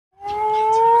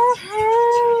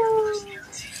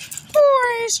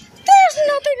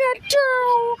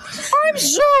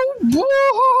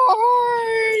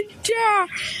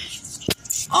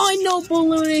no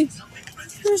ballooning.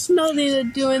 There's nothing to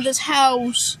do in this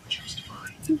house.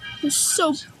 It's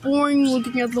so boring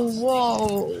looking at the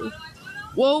wall.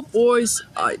 Well, boys,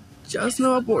 I just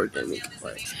know a board game we can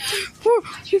play.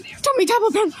 Tell me,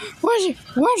 Table Pen, where's it?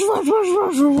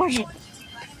 Where's it?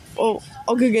 Oh,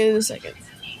 I'll go get it in a second.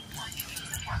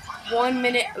 1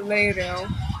 minute later,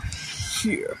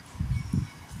 here.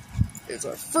 It's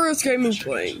our first game we're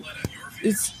playing.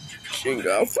 It's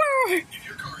Jenga. This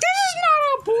is not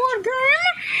a board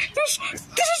game. This is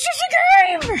just a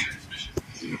game.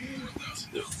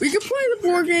 We can play the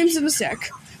board games in a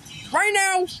sec. Right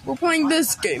now, we're playing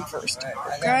this game first.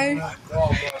 Okay?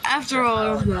 After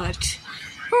all of that.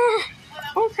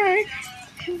 Okay.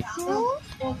 No!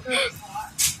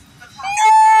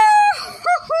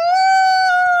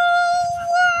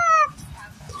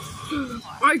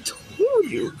 I told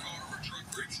you.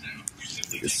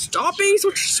 Stop being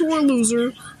such a sore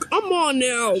loser. Come on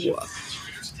now.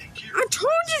 I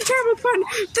told you, Table Pen,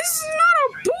 this is not a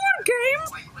board game.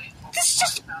 This is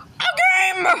just a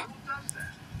game.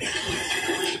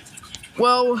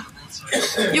 Well,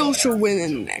 you should win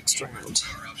in the next round.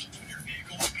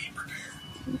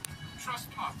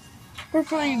 We're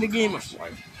playing the game of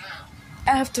life.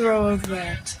 After all of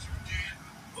that.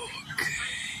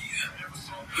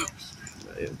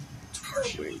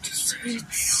 Okay.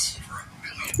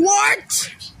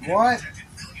 What? What?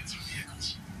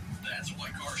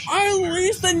 I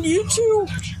least than you two.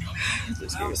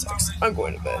 This game sucks. I'm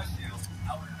going to bed.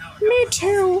 Me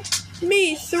too.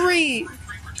 Me 3.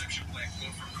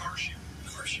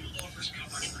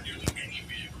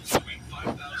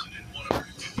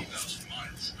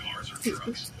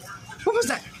 What was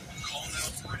that?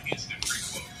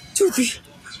 Toothy.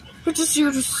 I just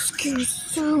heard a scary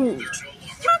sound.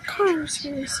 What kind of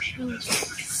scary sound?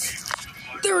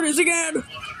 There it is again.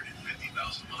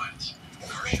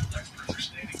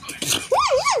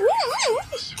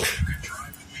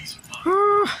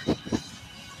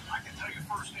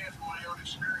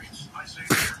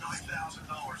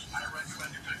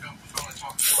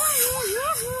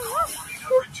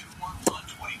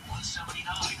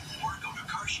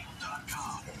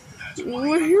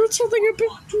 I heard something a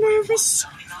bit nervous.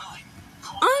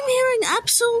 I'm hearing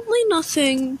absolutely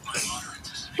nothing.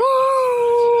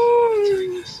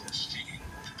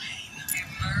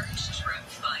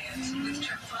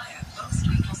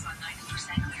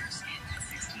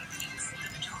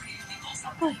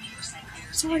 Oh,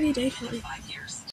 it's already daytime.